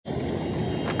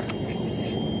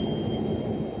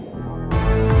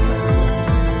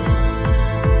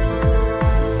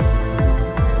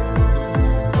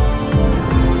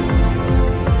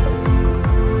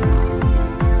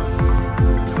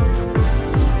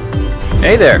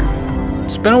Hey there!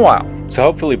 It's been a while, so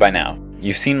hopefully by now,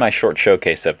 you've seen my short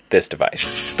showcase of this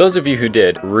device. Those of you who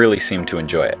did really seem to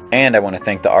enjoy it. And I want to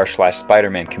thank the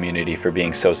r/Spiderman community for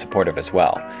being so supportive as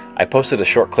well. I posted a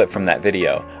short clip from that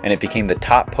video, and it became the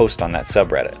top post on that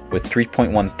subreddit, with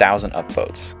 3.1 thousand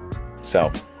upvotes.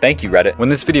 So, thank you Reddit. When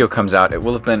this video comes out, it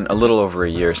will have been a little over a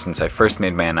year since I first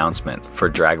made my announcement for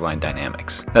Dragline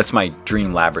Dynamics. That's my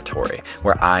dream laboratory,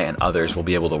 where I and others will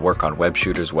be able to work on web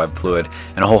shooters, web fluid,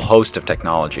 and a whole host of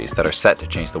technologies that are set to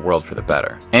change the world for the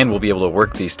better. And we'll be able to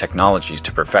work these technologies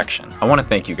to perfection. I want to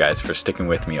thank you guys for sticking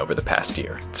with me over the past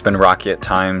year. It's been rocky at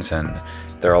times, and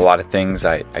there are a lot of things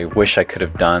I wish I could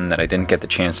have done that I didn't get the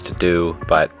chance to do,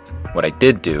 but what I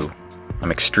did do,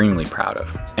 I'm extremely proud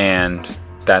of. And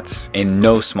that's in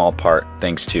no small part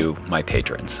thanks to my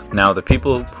patrons. Now, the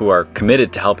people who are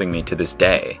committed to helping me to this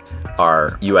day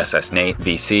are USS Nate,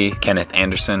 VC, Kenneth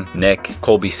Anderson, Nick,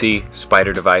 Colby C,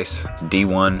 Spider Device,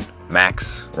 D1,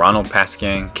 Max, Ronald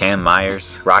Pasking, Cam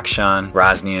Myers, Rakshan,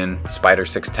 Rosnian,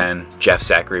 Spider610, Jeff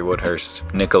Zachary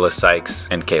Woodhurst, Nicholas Sykes,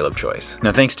 and Caleb Choice.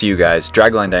 Now, thanks to you guys,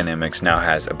 Dragline Dynamics now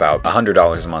has about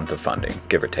 $100 a month of funding,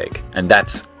 give or take. And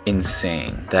that's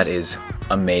insane. That is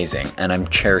amazing, and I'm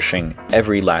cherishing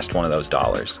every last one of those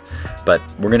dollars. But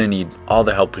we're gonna need all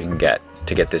the help we can get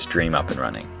to get this dream up and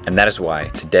running. And that is why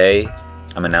today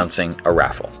I'm announcing a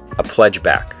raffle, a pledge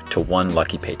back to one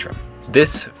lucky patron.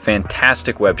 This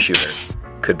fantastic web shooter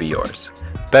could be yours.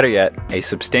 Better yet, a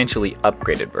substantially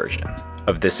upgraded version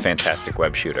of this fantastic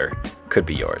web shooter could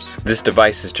be yours. This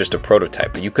device is just a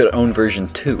prototype, but you could own version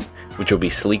 2, which will be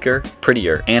sleeker,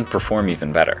 prettier, and perform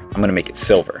even better. I'm gonna make it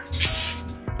silver.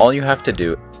 All you have to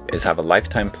do is have a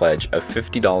lifetime pledge of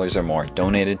 $50 or more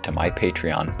donated to my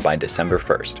Patreon by December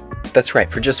 1st. That's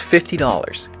right, for just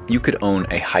 $50, you could own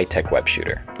a high-tech web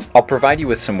shooter. I'll provide you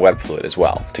with some web fluid as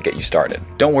well to get you started.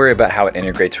 Don't worry about how it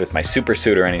integrates with my super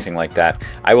suit or anything like that.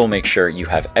 I will make sure you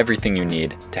have everything you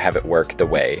need to have it work the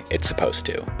way it's supposed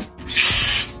to.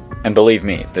 And believe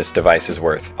me, this device is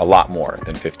worth a lot more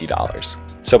than $50.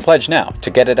 So pledge now to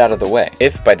get it out of the way.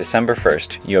 If by December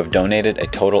 1st you have donated a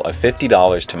total of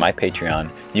 $50 to my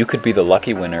Patreon, you could be the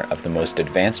lucky winner of the most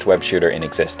advanced web shooter in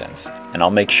existence, and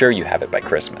I'll make sure you have it by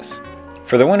Christmas.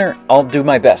 For the winner, I'll do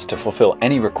my best to fulfill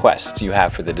any requests you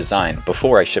have for the design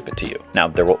before I ship it to you. Now,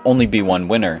 there will only be one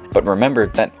winner, but remember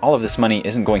that all of this money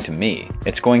isn't going to me.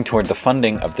 It's going toward the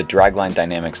funding of the Dragline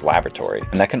Dynamics laboratory,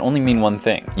 and that can only mean one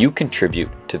thing. You contribute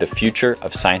to the future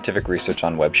of scientific research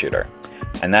on web shooter.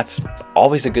 And that's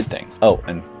always a good thing. Oh,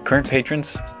 and current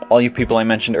patrons, all you people I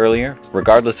mentioned earlier,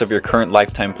 regardless of your current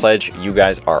lifetime pledge, you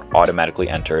guys are automatically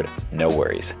entered, no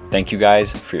worries. Thank you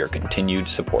guys for your continued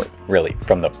support, really,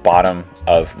 from the bottom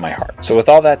of my heart. So with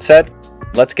all that said,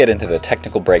 let's get into the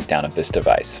technical breakdown of this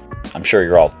device. I'm sure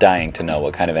you're all dying to know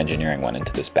what kind of engineering went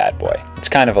into this bad boy. It's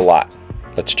kind of a lot.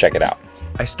 Let's check it out.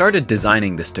 I started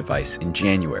designing this device in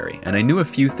January, and I knew a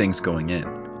few things going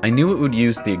in. I knew it would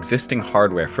use the existing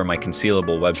hardware for my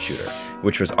concealable web shooter,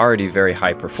 which was already very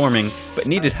high performing, but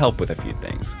needed help with a few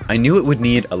things. I knew it would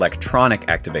need electronic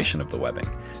activation of the webbing.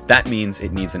 That means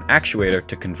it needs an actuator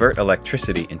to convert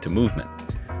electricity into movement.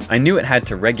 I knew it had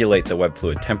to regulate the web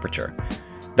fluid temperature.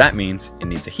 That means it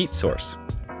needs a heat source.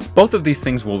 Both of these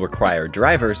things will require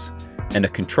drivers and a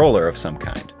controller of some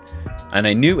kind. And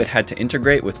I knew it had to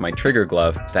integrate with my trigger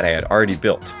glove that I had already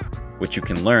built, which you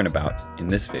can learn about in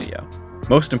this video.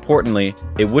 Most importantly,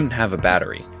 it wouldn't have a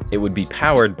battery. It would be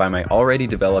powered by my already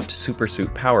developed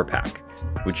Supersuit Power Pack,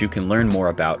 which you can learn more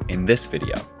about in this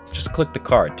video. Just click the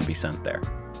card to be sent there.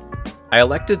 I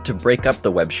elected to break up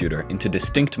the web shooter into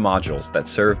distinct modules that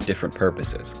serve different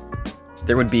purposes.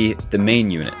 There would be the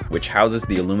main unit, which houses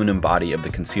the aluminum body of the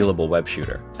concealable web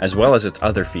shooter, as well as its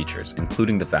other features,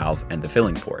 including the valve and the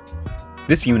filling port.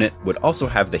 This unit would also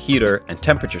have the heater and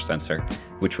temperature sensor,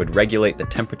 which would regulate the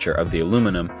temperature of the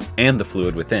aluminum and the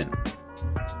fluid within.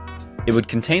 It would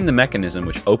contain the mechanism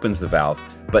which opens the valve,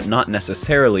 but not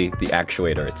necessarily the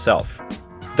actuator itself.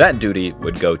 That duty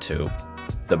would go to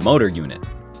the motor unit,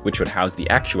 which would house the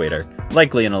actuator,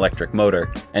 likely an electric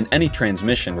motor, and any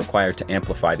transmission required to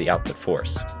amplify the output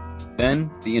force.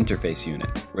 Then, the interface unit,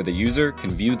 where the user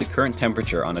can view the current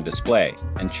temperature on a display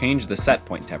and change the set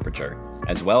point temperature,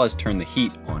 as well as turn the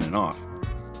heat on and off.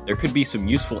 There could be some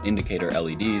useful indicator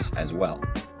LEDs as well.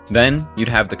 Then, you'd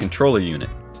have the controller unit,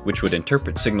 which would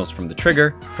interpret signals from the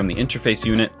trigger, from the interface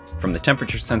unit, from the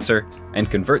temperature sensor, and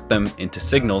convert them into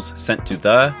signals sent to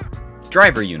the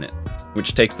driver unit,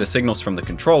 which takes the signals from the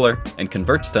controller and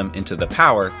converts them into the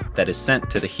power that is sent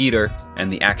to the heater and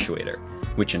the actuator,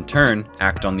 which in turn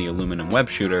act on the aluminum web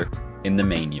shooter in the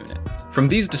main unit. From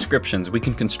these descriptions, we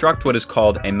can construct what is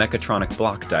called a mechatronic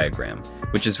block diagram,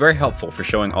 which is very helpful for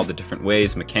showing all the different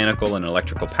ways mechanical and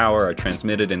electrical power are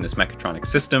transmitted in this mechatronic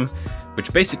system,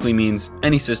 which basically means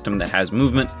any system that has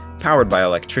movement powered by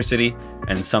electricity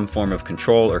and some form of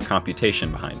control or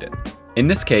computation behind it. In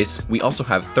this case, we also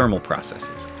have thermal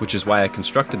processes, which is why I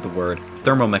constructed the word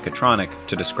thermomechatronic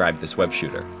to describe this web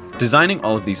shooter. Designing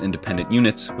all of these independent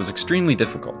units was extremely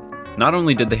difficult. Not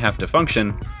only did they have to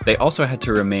function, they also had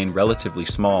to remain relatively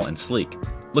small and sleek.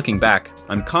 Looking back,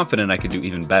 I'm confident I could do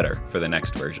even better for the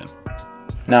next version.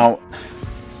 Now,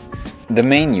 the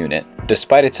main unit,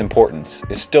 despite its importance,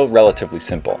 is still relatively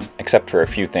simple, except for a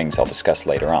few things I'll discuss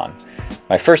later on.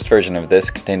 My first version of this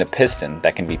contained a piston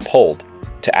that can be pulled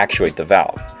to actuate the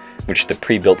valve, which the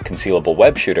pre-built concealable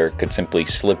web shooter could simply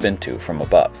slip into from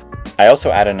above. I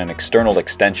also added an external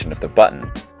extension of the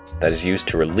button that is used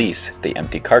to release the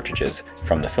empty cartridges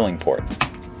from the filling port.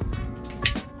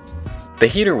 The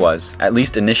heater was, at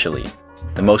least initially,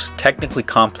 the most technically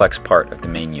complex part of the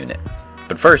main unit.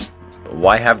 But first,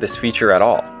 why have this feature at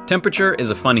all? Temperature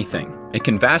is a funny thing. It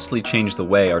can vastly change the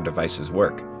way our devices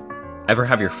work. Ever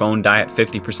have your phone die at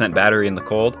 50% battery in the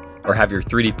cold? Or have your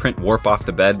 3D print warp off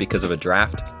the bed because of a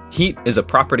draft? Heat is a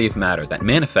property of matter that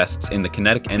manifests in the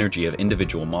kinetic energy of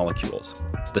individual molecules.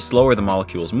 The slower the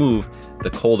molecules move,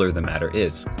 the colder the matter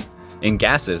is. In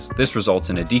gases, this results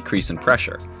in a decrease in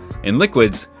pressure. In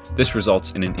liquids, this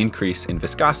results in an increase in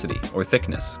viscosity or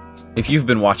thickness. If you've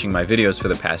been watching my videos for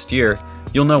the past year,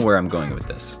 you'll know where I'm going with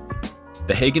this.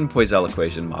 The Hagen-Poiseuille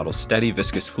equation models steady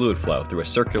viscous fluid flow through a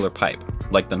circular pipe,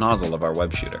 like the nozzle of our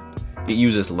web shooter. It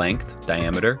uses length,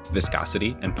 diameter,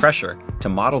 viscosity, and pressure to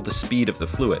model the speed of the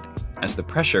fluid, as the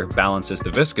pressure balances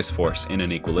the viscous force in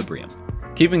an equilibrium.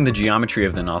 Keeping the geometry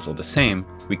of the nozzle the same,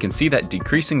 we can see that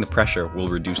decreasing the pressure will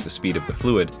reduce the speed of the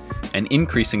fluid, and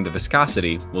increasing the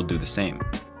viscosity will do the same.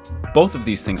 Both of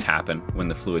these things happen when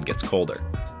the fluid gets colder.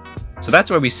 So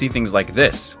that's why we see things like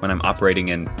this when I'm operating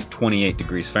in 28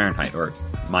 degrees Fahrenheit or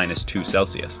 -2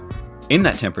 Celsius. In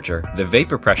that temperature, the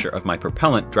vapor pressure of my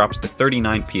propellant drops to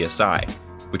 39 psi,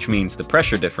 which means the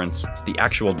pressure difference, the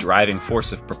actual driving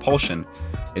force of propulsion,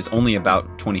 is only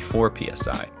about 24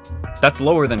 psi. That's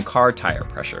lower than car tire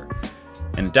pressure,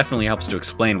 and it definitely helps to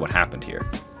explain what happened here.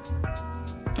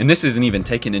 And this isn't even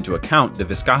taking into account the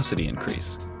viscosity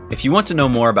increase. If you want to know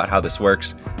more about how this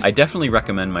works, I definitely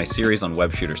recommend my series on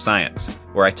web shooter science,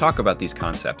 where I talk about these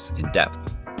concepts in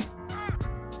depth.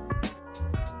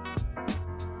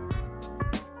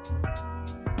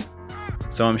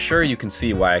 So I'm sure you can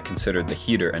see why I considered the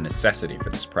heater a necessity for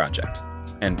this project.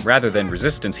 And rather than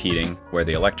resistance heating, where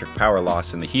the electric power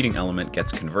loss in the heating element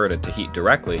gets converted to heat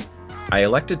directly, I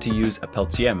elected to use a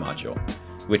Peltier module,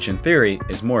 which in theory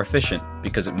is more efficient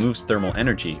because it moves thermal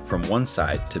energy from one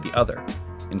side to the other,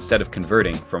 instead of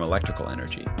converting from electrical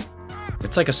energy.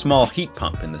 It's like a small heat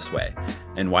pump in this way,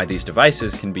 and why these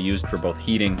devices can be used for both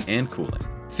heating and cooling.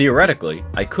 Theoretically,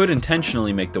 I could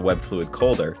intentionally make the web fluid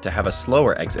colder to have a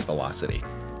slower exit velocity,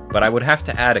 but I would have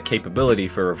to add a capability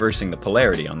for reversing the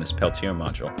polarity on this Peltier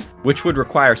module, which would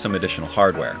require some additional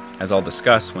hardware, as I'll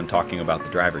discuss when talking about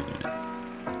the driver unit.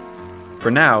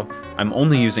 For now, I'm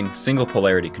only using single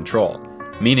polarity control,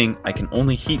 meaning I can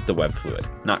only heat the web fluid,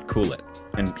 not cool it,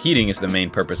 and heating is the main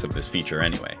purpose of this feature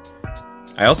anyway.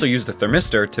 I also used a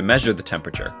thermistor to measure the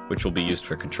temperature, which will be used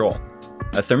for control.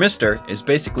 A thermistor is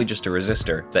basically just a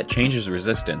resistor that changes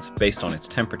resistance based on its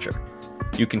temperature.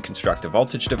 You can construct a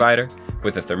voltage divider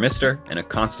with a thermistor and a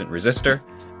constant resistor,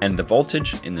 and the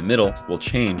voltage in the middle will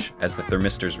change as the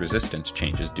thermistor's resistance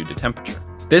changes due to temperature.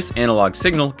 This analog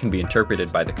signal can be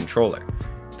interpreted by the controller.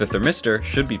 The thermistor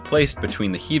should be placed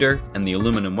between the heater and the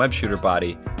aluminum web shooter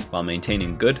body while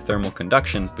maintaining good thermal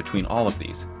conduction between all of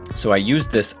these. So I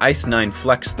used this ICE 9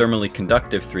 Flex thermally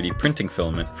conductive 3D printing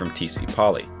filament from TC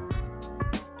Poly.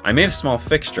 I made a small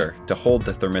fixture to hold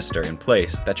the thermistor in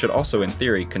place that should also in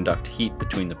theory conduct heat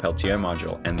between the Peltier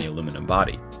module and the aluminum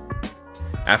body.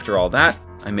 After all that,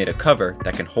 I made a cover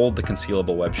that can hold the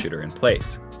concealable web shooter in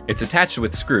place. It's attached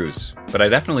with screws, but I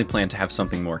definitely plan to have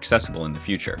something more accessible in the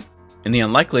future. In the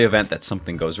unlikely event that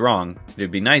something goes wrong,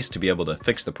 it'd be nice to be able to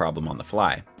fix the problem on the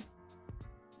fly.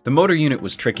 The motor unit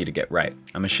was tricky to get right.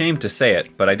 I'm ashamed to say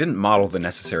it, but I didn't model the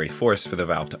necessary force for the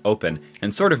valve to open,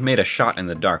 and sort of made a shot in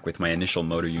the dark with my initial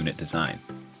motor unit design.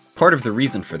 Part of the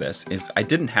reason for this is I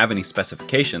didn't have any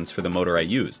specifications for the motor I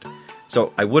used,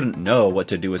 so I wouldn't know what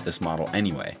to do with this model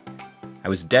anyway. I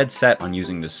was dead set on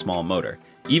using this small motor,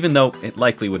 even though it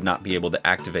likely would not be able to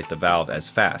activate the valve as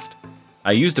fast.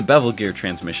 I used a bevel gear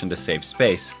transmission to save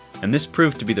space, and this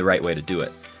proved to be the right way to do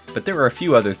it, but there were a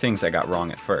few other things I got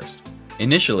wrong at first.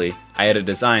 Initially, I had a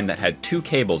design that had two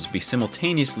cables be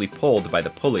simultaneously pulled by the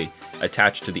pulley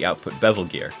attached to the output bevel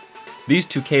gear. These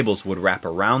two cables would wrap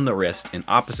around the wrist in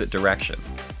opposite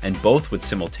directions, and both would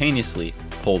simultaneously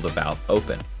pull the valve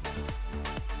open.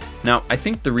 Now, I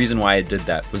think the reason why I did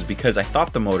that was because I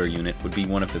thought the motor unit would be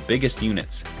one of the biggest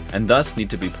units, and thus need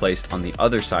to be placed on the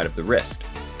other side of the wrist,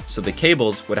 so the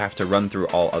cables would have to run through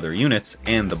all other units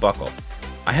and the buckle.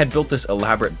 I had built this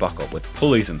elaborate buckle with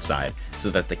pulleys inside so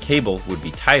that the cable would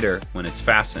be tighter when it's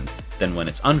fastened than when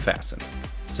it's unfastened,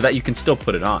 so that you can still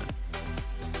put it on.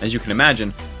 As you can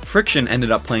imagine, friction ended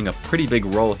up playing a pretty big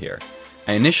role here.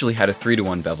 I initially had a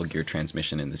 3-to-1 bevel gear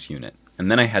transmission in this unit,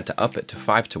 and then I had to up it to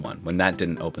 5-to-1 when that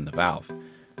didn't open the valve.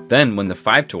 Then, when the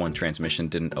 5-to-1 transmission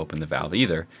didn't open the valve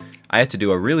either, I had to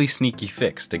do a really sneaky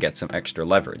fix to get some extra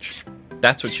leverage.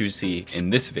 That's what you see in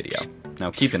this video. Now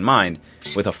keep in mind,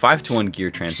 with a 5-to-1 gear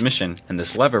transmission and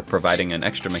this lever providing an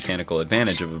extra mechanical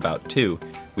advantage of about 2,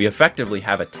 we effectively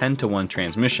have a 10-to-1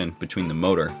 transmission between the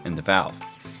motor and the valve.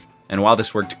 And while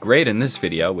this worked great in this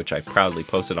video, which I proudly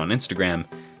posted on Instagram,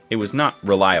 it was not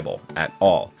reliable at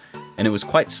all, and it was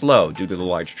quite slow due to the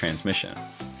large transmission.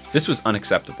 This was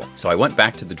unacceptable, so I went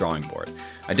back to the drawing board.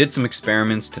 I did some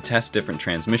experiments to test different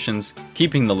transmissions,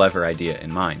 keeping the lever idea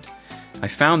in mind. I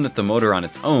found that the motor on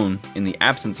its own, in the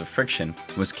absence of friction,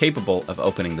 was capable of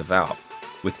opening the valve,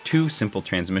 with 2 simple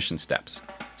transmission steps.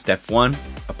 Step 1,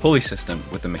 a pulley system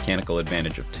with a mechanical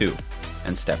advantage of 2,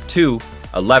 and Step 2,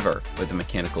 a lever with a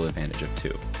mechanical advantage of 2.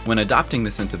 When adopting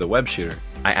this into the webshooter,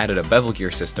 I added a bevel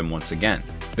gear system once again,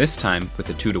 this time with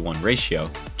a 2-to-1 ratio,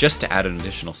 just to add an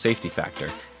additional safety factor,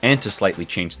 and to slightly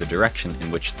change the direction in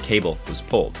which the cable was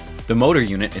pulled. The motor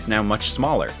unit is now much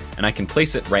smaller, and I can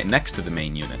place it right next to the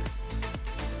main unit.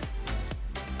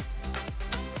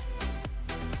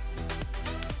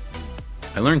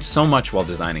 I learned so much while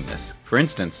designing this. For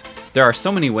instance, there are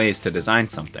so many ways to design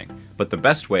something, but the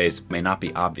best ways may not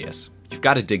be obvious. You've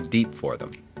got to dig deep for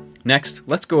them. Next,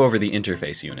 let's go over the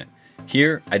interface unit.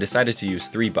 Here, I decided to use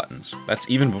 3 buttons. That's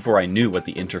even before I knew what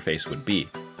the interface would be.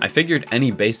 I figured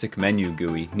any basic menu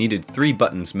GUI needed 3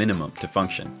 buttons minimum to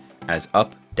function, as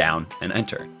up, down, and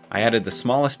enter. I added the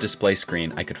smallest display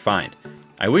screen I could find.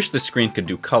 I wish the screen could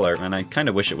do color, and I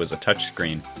kinda wish it was a touch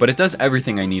screen, but it does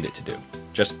everything I need it to do.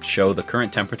 Just show the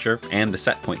current temperature and the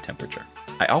set point temperature.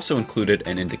 I also included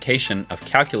an indication of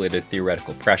calculated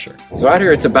theoretical pressure. So out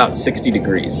here it's about 60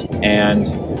 degrees, and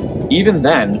even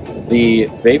then the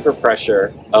vapor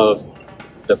pressure of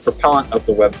the propellant of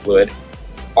the web fluid,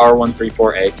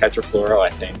 R134A tetrafluoro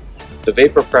I think, the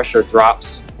vapor pressure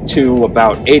drops to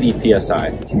about 80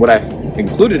 psi. What I've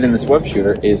included in this web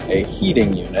shooter is a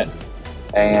heating unit,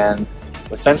 and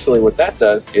essentially what that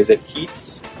does is it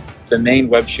heats the main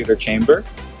web shooter chamber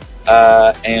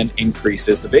and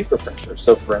increases the vapor pressure.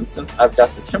 So for instance, I've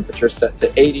got the temperature set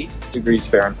to 80 degrees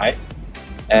Fahrenheit,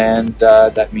 and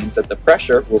that means that the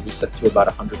pressure will be set to about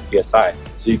 100 psi.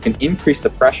 So you can increase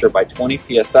the pressure by 20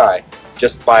 psi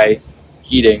just by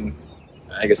heating,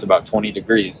 I guess, about 20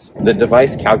 degrees. The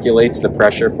device calculates the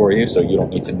pressure for you, so you don't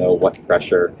need to know what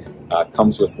pressure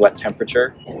comes with what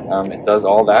temperature. It does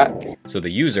all that. So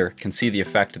the user can see the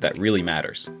effect that really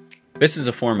matters. This is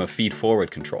a form of feed-forward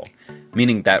control,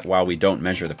 meaning that while we don't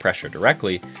measure the pressure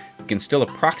directly, we can still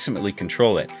approximately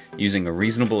control it using a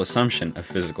reasonable assumption of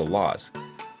physical laws.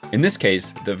 In this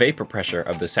case, the vapor pressure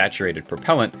of the saturated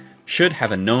propellant should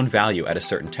have a known value at a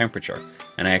certain temperature,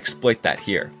 and I exploit that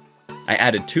here. I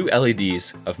added 2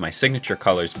 LEDs of my signature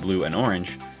colors blue and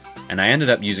orange, and I ended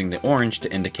up using the orange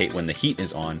to indicate when the heat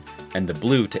is on, and the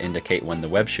blue to indicate when the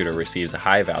web shooter receives a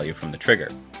high value from the trigger.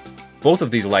 Both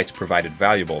of these lights provided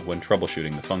valuable when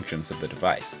troubleshooting the functions of the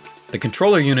device. The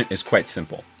controller unit is quite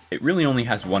simple. It really only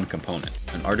has one component,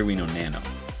 an Arduino Nano.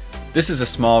 This is a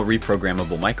small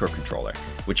reprogrammable microcontroller,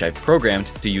 which I've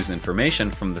programmed to use information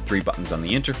from the 3 buttons on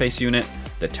the interface unit,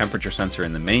 the temperature sensor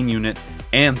in the main unit,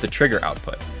 and the trigger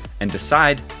output, and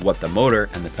decide what the motor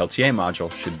and the Peltier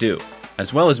module should do,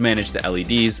 as well as manage the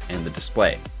LEDs and the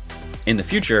display. In the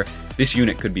future, this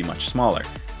unit could be much smaller,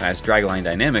 as Dragline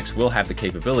Dynamics will have the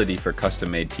capability for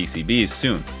custom-made PCBs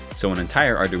soon, so an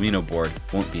entire Arduino board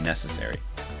won't be necessary.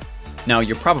 Now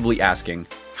you're probably asking,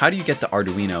 how do you get the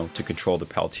Arduino to control the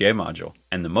Peltier module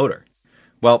and the motor?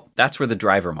 Well, that's where the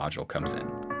driver module comes in.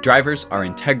 Drivers are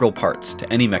integral parts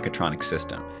to any mechatronic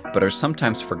system, but are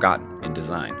sometimes forgotten in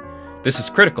design. This is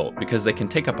critical because they can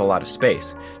take up a lot of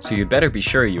space, so you better be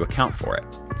sure you account for it.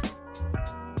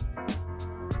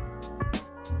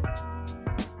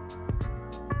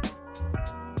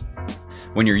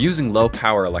 When you're using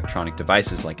low-power electronic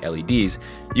devices like LEDs,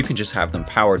 you can just have them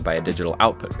powered by a digital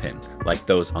output pin, like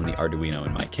those on the Arduino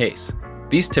in my case.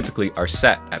 These typically are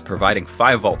set at providing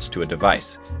 5 volts to a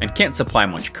device and can't supply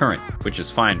much current, which is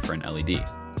fine for an LED.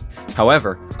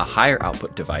 However, a higher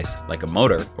output device, like a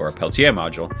motor or a Peltier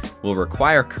module, will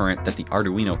require current that the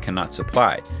Arduino cannot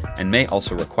supply, and may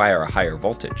also require a higher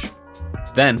voltage.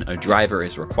 Then, a driver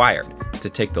is required to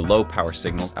take the low power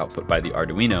signals output by the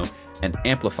Arduino and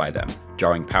amplify them,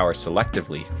 drawing power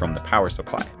selectively from the power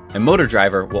supply. A motor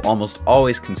driver will almost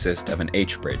always consist of an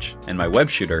H-bridge, and my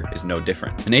webshooter is no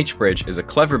different. An H-bridge is a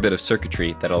clever bit of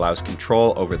circuitry that allows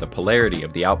control over the polarity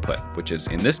of the output, which is,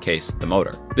 in this case, the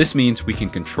motor. This means we can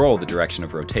control the direction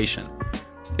of rotation.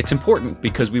 It's important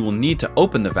because we will need to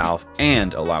open the valve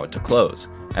and allow it to close,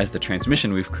 as the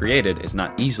transmission we've created is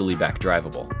not easily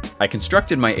backdrivable. I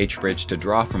constructed my H-bridge to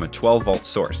draw from a 12-volt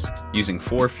source, using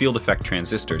 4 field effect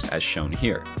transistors as shown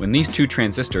here. When these 2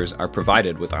 transistors are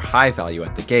provided with a high value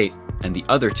at the gate, and the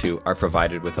other 2 are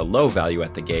provided with a low value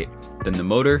at the gate, then the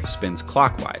motor spins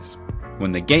clockwise.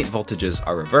 When the gate voltages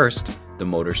are reversed, the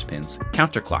motor spins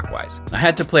counterclockwise. I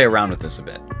had to play around with this a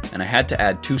bit, and I had to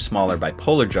add 2 smaller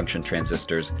bipolar junction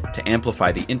transistors to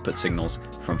amplify the input signals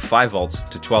from 5 volts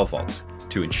to 12 volts,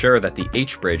 to ensure that the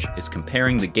H-bridge is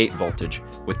comparing the gate voltage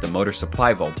with the motor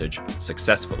supply voltage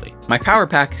successfully. My power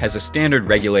pack has a standard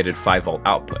regulated 5-volt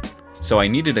output, so I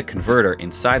needed a converter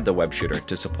inside the webshooter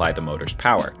to supply the motor's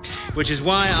power. Which is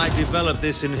why I developed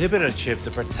this inhibitor chip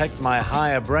to protect my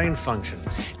higher brain function.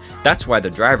 That's why the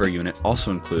driver unit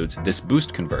also includes this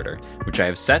boost converter, which I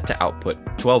have set to output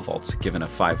 12 volts given a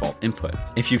 5-volt input.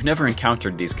 If you've never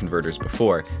encountered these converters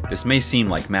before, this may seem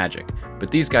like magic, but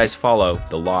these guys follow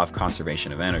the law of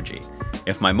conservation of energy.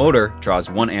 If my motor draws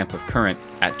 1 amp of current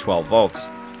at 12 volts,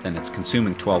 then it's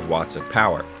consuming 12 watts of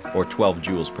power, or 12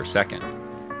 joules per second.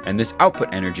 And this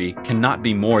output energy cannot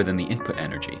be more than the input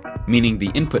energy, meaning the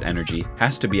input energy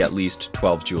has to be at least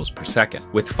 12 joules per second.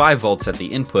 With 5 volts at the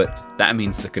input, that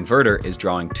means the converter is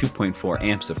drawing 2.4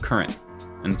 amps of current,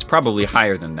 and it's probably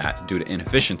higher than that due to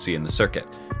inefficiency in the circuit.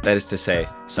 That is to say,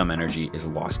 some energy is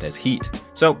lost as heat.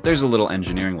 So there's a little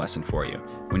engineering lesson for you.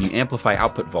 When you amplify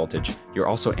output voltage, you're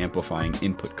also amplifying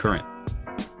input current.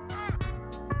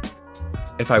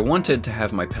 If I wanted to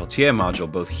have my Peltier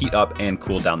module both heat up and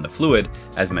cool down the fluid,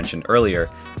 as mentioned earlier,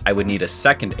 I would need a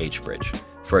second H-bridge,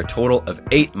 for a total of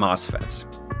 8 MOSFETs.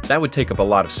 That would take up a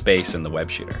lot of space in the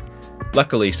webshooter.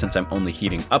 Luckily, since I'm only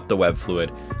heating up the web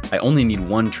fluid, I only need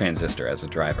 1 transistor as a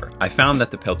driver. I found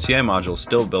that the Peltier module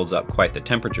still builds up quite the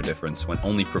temperature difference when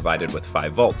only provided with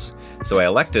 5 volts, so I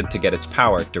elected to get its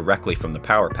power directly from the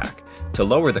power pack, to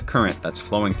lower the current that's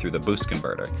flowing through the boost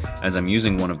converter, as I'm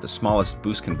using one of the smallest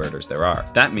boost converters there are.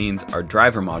 That means our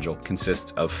driver module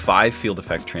consists of 5 field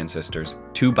effect transistors,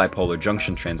 2 bipolar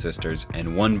junction transistors,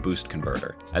 and 1 boost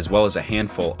converter, as well as a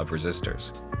handful of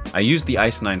resistors. I used the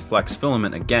Ice9 Flex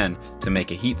filament again to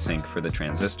make a heatsink for the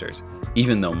transistors,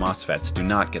 even though MOSFETs do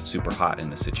not get super hot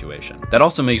in this situation. That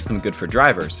also makes them good for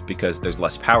drivers because there's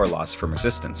less power loss from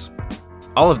resistance.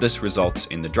 All of this results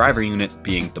in the driver unit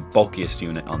being the bulkiest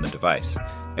unit on the device,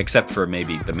 except for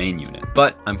maybe the main unit.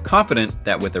 But I'm confident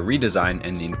that with a redesign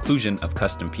and the inclusion of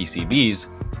custom PCBs,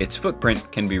 its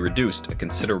footprint can be reduced a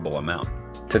considerable amount.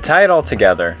 To tie it all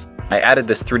together, I added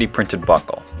this 3D printed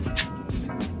buckle,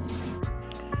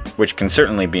 which can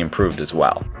certainly be improved as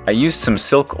well. I used some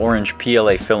silk orange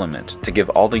PLA filament to give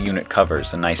all the unit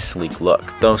covers a nice sleek look,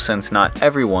 though since not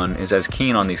everyone is as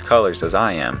keen on these colors as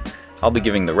I am, I'll be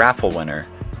giving the raffle winner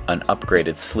an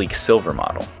upgraded sleek silver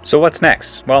model. So what's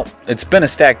next? Well, it's been a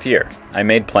stacked year. I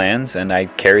made plans and I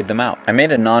carried them out. I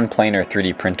made a non-planar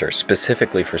 3D printer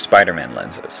specifically for Spiderman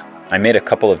lenses. I made a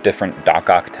couple of different Doc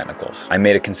Ock tentacles. I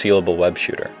made a concealable web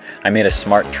shooter. I made a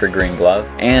smart triggering glove,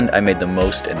 and I made the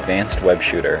most advanced web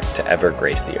shooter to ever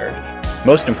grace the earth.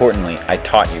 Most importantly, I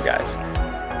taught you guys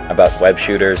about web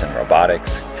shooters and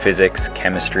robotics, physics,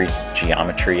 chemistry,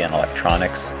 geometry, and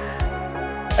electronics.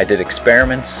 I did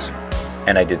experiments,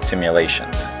 and I did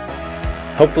simulations.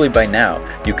 Hopefully by now,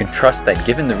 you can trust that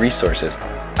given the resources,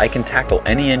 I can tackle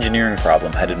any engineering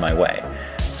problem headed my way.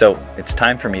 So it's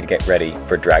time for me to get ready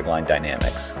for Dragline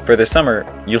Dynamics. For the summer,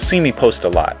 you'll see me post a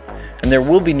lot, and there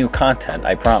will be new content,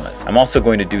 I promise. I'm also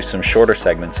going to do some shorter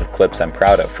segments of clips I'm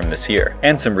proud of from this year,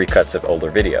 and some recuts of older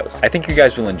videos. I think you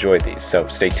guys will enjoy these, so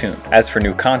stay tuned. As for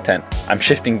new content, I'm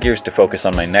shifting gears to focus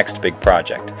on my next big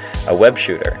project, a web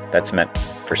shooter that's meant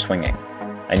for swinging.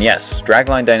 And yes,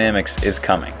 Dragline Dynamics is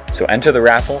coming, so enter the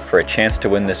raffle for a chance to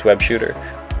win this web shooter,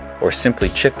 or simply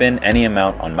chip in any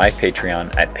amount on my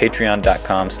Patreon at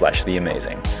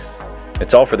patreon.com/theamazing.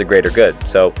 It's all for the greater good,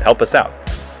 so help us out.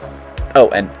 Oh,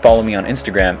 and follow me on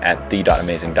Instagram at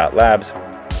the.amazing.labs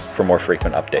for more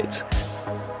frequent updates.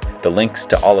 The links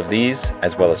to all of these,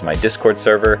 as well as my Discord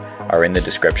server, are in the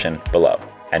description below.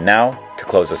 And now, to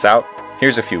close us out,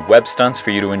 here's a few web stunts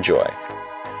for you to enjoy,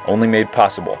 only made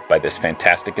possible by this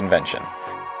fantastic invention.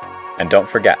 And don't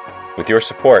forget, with your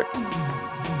support,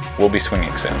 we'll be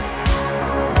swinging soon.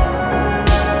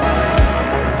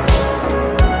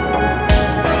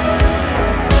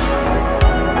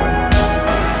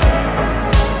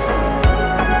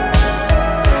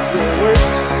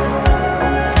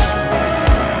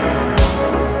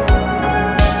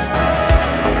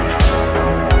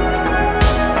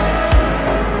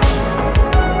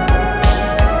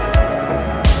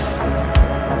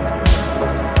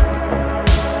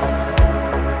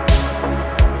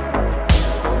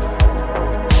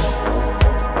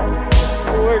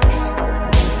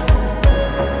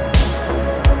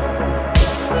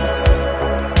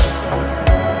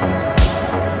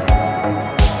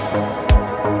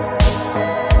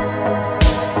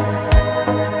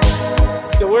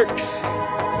 Works.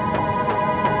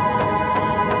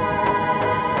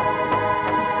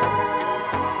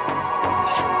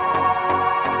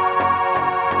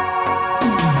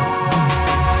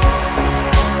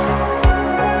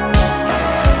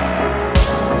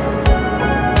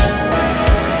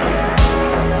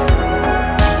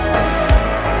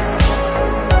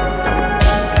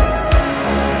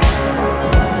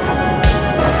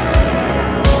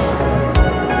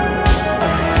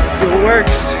 Still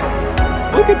works.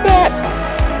 Look at that!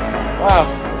 Wow.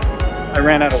 I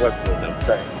ran out of web fluid though,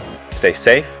 sorry. Stay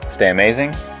safe, stay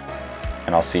amazing,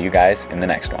 and I'll see you guys in the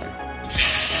next one.